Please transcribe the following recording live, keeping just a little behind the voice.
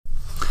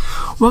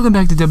Welcome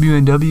back to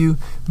WNW.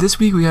 This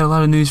week we got a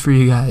lot of news for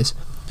you guys.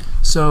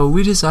 So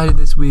we decided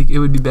this week it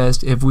would be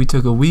best if we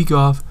took a week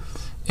off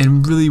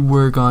and really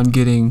work on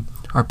getting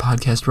our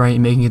podcast right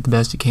and making it the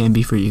best it can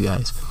be for you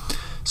guys.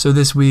 So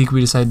this week we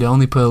decided to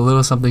only put a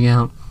little something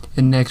out,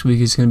 and next week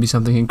is going to be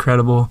something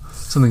incredible,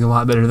 something a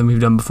lot better than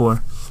we've done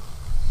before.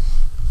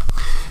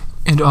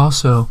 And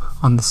also,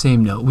 on the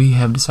same note, we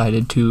have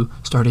decided to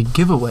start a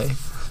giveaway.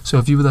 So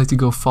if you would like to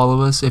go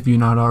follow us, if you're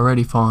not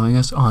already following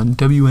us on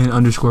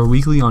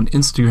WN_weekly on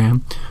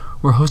Instagram,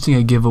 we're hosting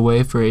a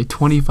giveaway for a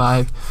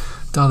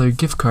 $25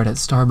 gift card at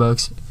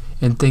Starbucks.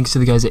 And thanks to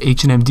the guys at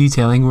H&M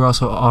Detailing, we're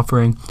also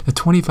offering a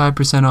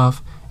 25%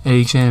 off at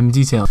H&M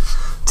Detailing.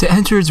 To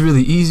enter, it's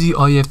really easy.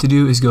 All you have to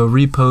do is go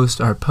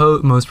repost our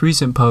most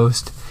recent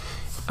post,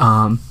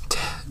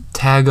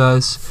 tag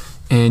us,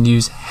 and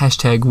use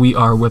hashtag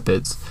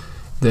 #WeAreWhippets.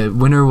 The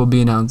winner will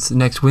be announced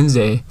next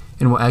Wednesday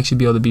and will actually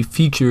be able to be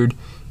featured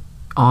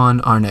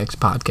on our next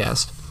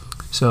podcast.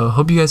 So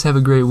hope you guys have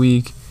a great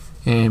week,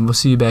 and we'll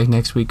see you back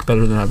next week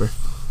better than ever.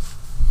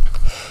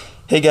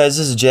 Hey guys,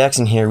 this is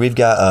Jackson here. We've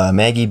got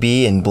Maggie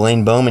B and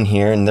Blaine Bowman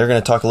here, and they're going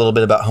to talk a little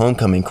bit about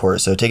homecoming court.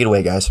 So take it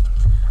away, guys.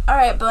 All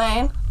right,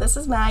 Blaine, this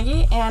is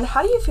Maggie, and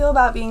how do you feel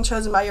about being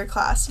chosen by your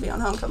class to be on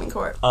homecoming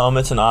court?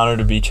 It's an honor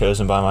to be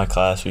chosen by my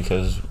class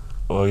because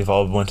we've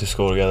all went to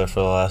school together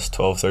for the last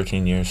 12,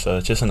 13 years, so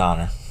it's just an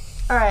honor.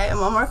 All right,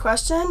 and one more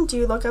question. Do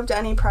you look up to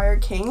any prior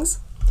kings?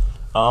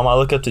 I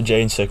look up to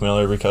Jaden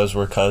Sickmiller because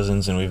we're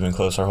cousins and we've been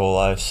close our whole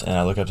lives, and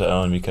I look up to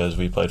Owen because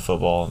we played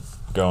football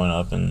growing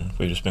up and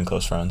we've just been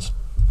close friends.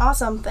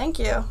 Awesome, thank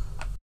you.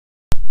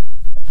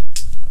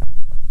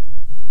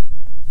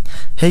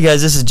 Hey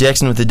guys, this is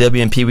Jackson with the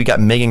WNP. We got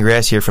Megan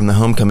Grass here from the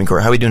homecoming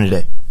court. How are we doing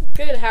today?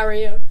 Good, how are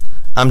you?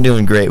 I'm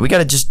doing great. We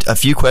got just a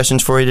few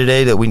questions for you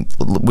today that we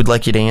would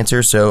like you to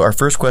answer. So our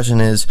first question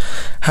is,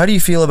 how do you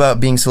feel about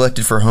being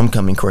selected for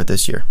homecoming court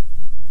this year?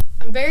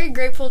 I'm very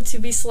grateful to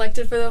be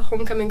selected for the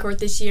homecoming court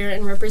this year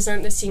and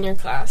represent the senior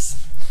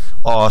class.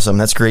 Awesome,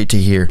 that's great to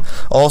hear.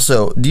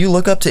 Also, do you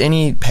look up to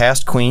any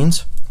past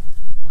queens?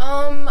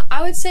 I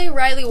would say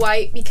Riley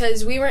White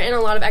because we were in a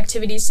lot of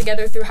activities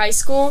together through high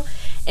school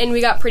and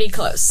we got pretty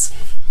close.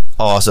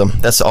 Awesome,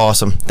 that's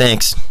awesome.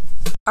 Thanks.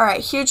 All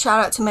right, huge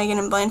shout out to Megan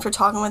and Blaine for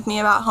talking with me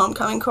about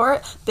homecoming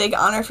court. Big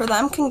honor for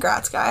them.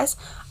 Congrats, guys.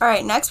 All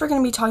right, next we're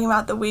going to be talking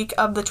about the week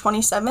of the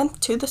 27th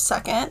to the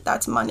 2nd.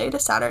 That's Monday to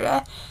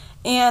Saturday.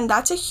 And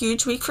that's a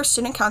huge week for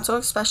student council,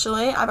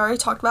 especially. I've already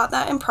talked about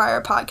that in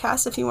prior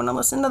podcasts if you want to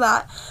listen to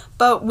that.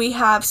 But we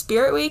have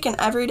Spirit Week, and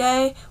every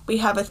day we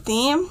have a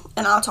theme,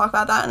 and I'll talk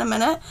about that in a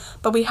minute.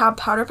 But we have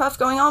Powder Puff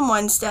going on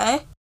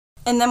Wednesday.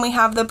 And then we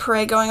have the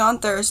parade going on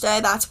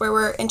Thursday. That's where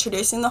we're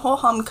introducing the whole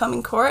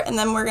homecoming court. And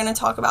then we're going to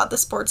talk about the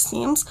sports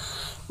teams.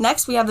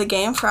 Next, we have the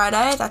game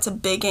Friday. That's a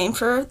big game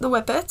for the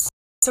Whippets.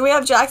 So we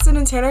have Jackson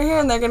and Tanner here,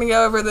 and they're going to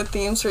go over the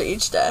themes for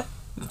each day.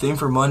 The theme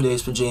for Monday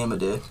is Pajama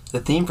Day.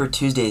 The theme for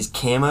Tuesday is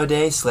Camo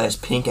Day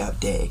 / Pink Out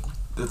Day.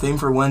 The theme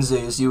for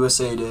Wednesday is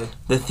USA Day.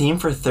 The theme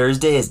for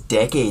Thursday is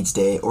Decades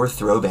Day or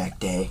Throwback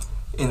Day.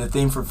 And the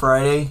theme for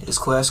Friday is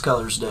Class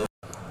Colors Day.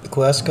 The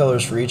class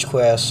colors for each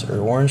class are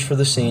orange for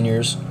the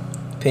seniors,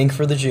 pink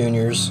for the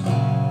juniors,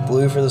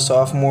 blue for the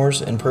sophomores,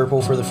 and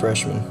purple for the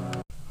freshmen.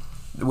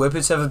 The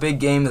Whippets have a big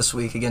game this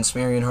week against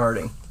Marion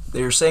Harding.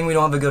 They are saying we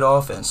don't have a good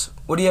offense.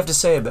 What do you have to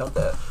say about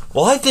that?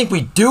 Well, I think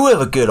we do have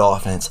a good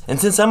offense.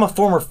 And since I'm a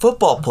former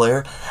football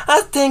player,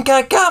 I think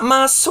I got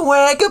my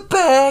swagger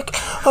back.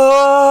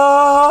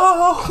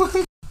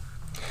 Oh!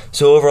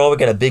 So overall, we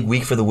got a big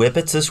week for the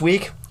Whippets this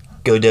week.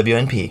 Go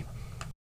WNP.